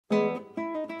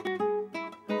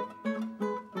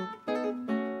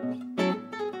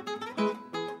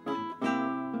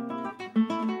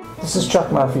This is Chuck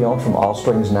Mafione from All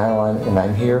Strings Nylon, and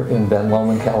I'm here in Ben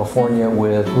Lomond, California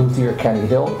with luthier Kenny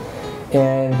Hill,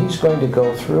 and he's going to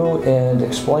go through and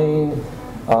explain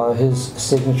his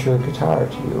signature guitar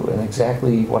to you and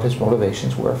exactly what his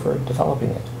motivations were for developing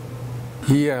it.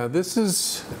 Yeah, this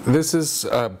is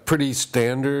a pretty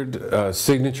standard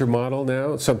signature model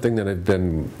now, something that I've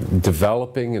been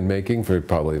developing and making for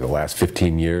probably the last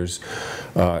 15 years.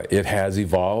 It has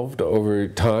evolved over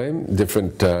time.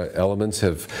 Different elements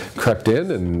have crept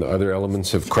in and other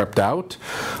elements have crept out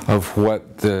of what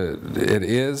it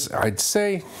is. I'd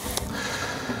say,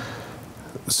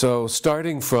 so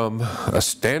starting from a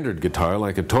standard guitar,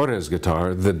 like a Torres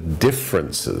guitar, the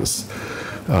differences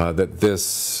that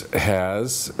this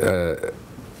has.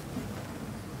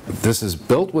 This is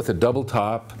built with a double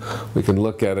top. We can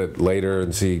look at it later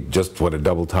and see just what a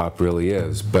double top really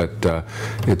is. But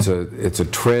it's a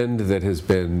trend that has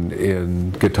been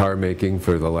in guitar making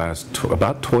for the last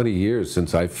about 20 years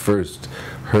since I first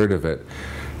heard of it.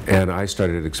 And I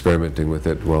started experimenting with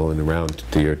it well in around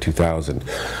the year 2000.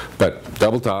 But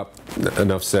double top,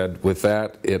 enough said. With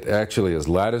that, it actually is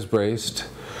lattice braced.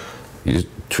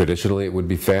 Traditionally it would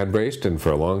be fan braced, and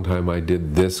for a long time I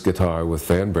did this guitar with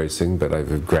fan bracing, but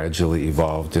I've gradually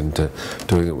evolved into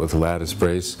doing it with lattice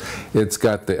brace. It's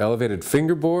got the elevated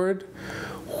fingerboard,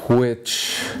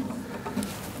 which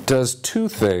does two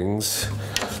things.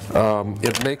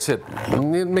 It makes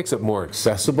it more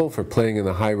accessible for playing in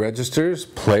the high registers,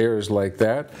 players like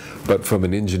that, but from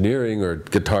an engineering or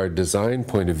guitar design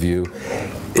point of view,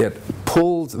 it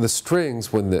pulls the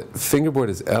strings. When the fingerboard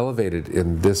is elevated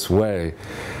in this way,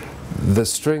 the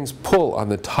strings pull on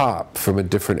the top from a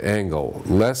different angle,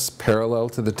 less parallel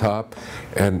to the top,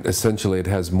 and essentially it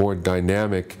has more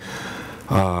dynamic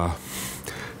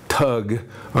tug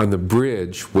on the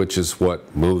bridge, which is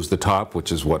what moves the top,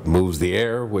 which is what moves the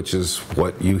air, which is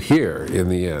what you hear in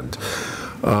the end.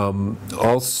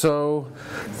 Also,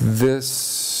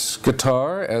 this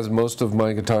guitar, as most of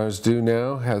my guitars do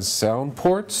now, has sound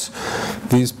ports.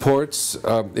 These ports,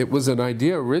 it was an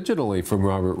idea originally from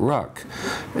Robert Ruck,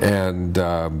 and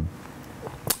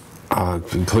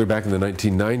clear back in the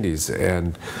 1990s,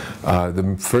 and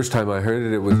the first time I heard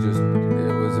it, it was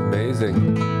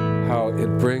amazing how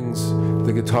it brings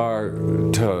the guitar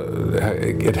to,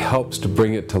 it helps to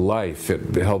bring it to life.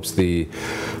 It helps the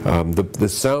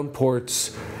sound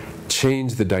ports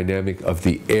change the dynamic of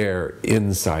the air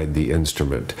inside the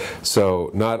instrument.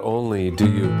 So not only do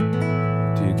you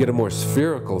get a more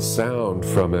spherical sound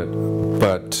from it,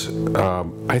 but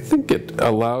I think it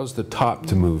allows the top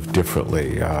to move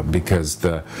differently because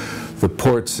the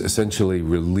ports essentially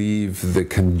relieve the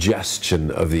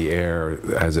congestion of the air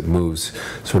as it moves,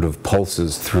 sort of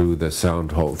pulses through the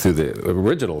sound hole, through the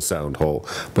original sound hole,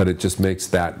 but it just makes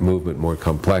that movement more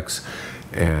complex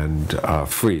and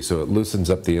free, so it loosens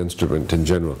up the instrument in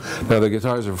general. Now the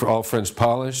guitars are all French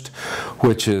polished,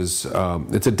 which is,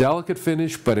 it's a delicate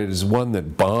finish, but it is one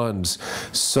that bonds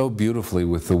so beautifully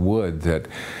with the wood that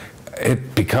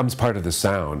it becomes part of the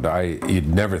sound. You'd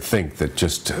never think that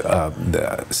just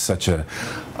such a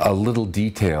little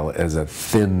detail as a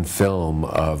thin film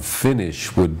of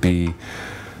finish would be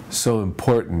so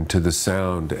important to the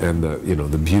sound and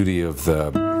the beauty of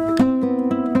the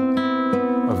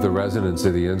resonance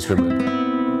of the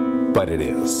instrument, but it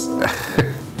is.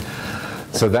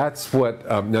 So that's what,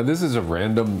 now this is a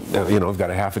random, I've got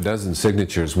a half a dozen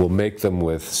signatures. We'll make them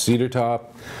with cedar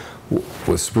top,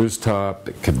 with spruce top.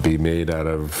 It could be made out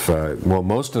of, well,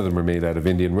 most of them are made out of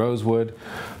Indian rosewood,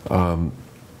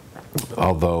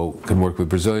 although can work with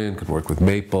Brazilian, can work with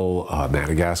maple,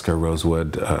 Madagascar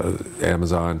rosewood,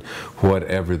 Amazon,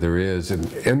 whatever there is,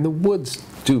 and the woods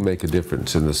do make a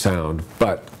difference in the sound,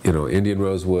 but Indian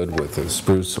rosewood with a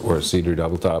spruce or a cedar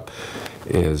double top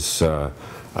is a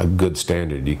good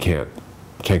standard. You can't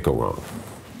go wrong.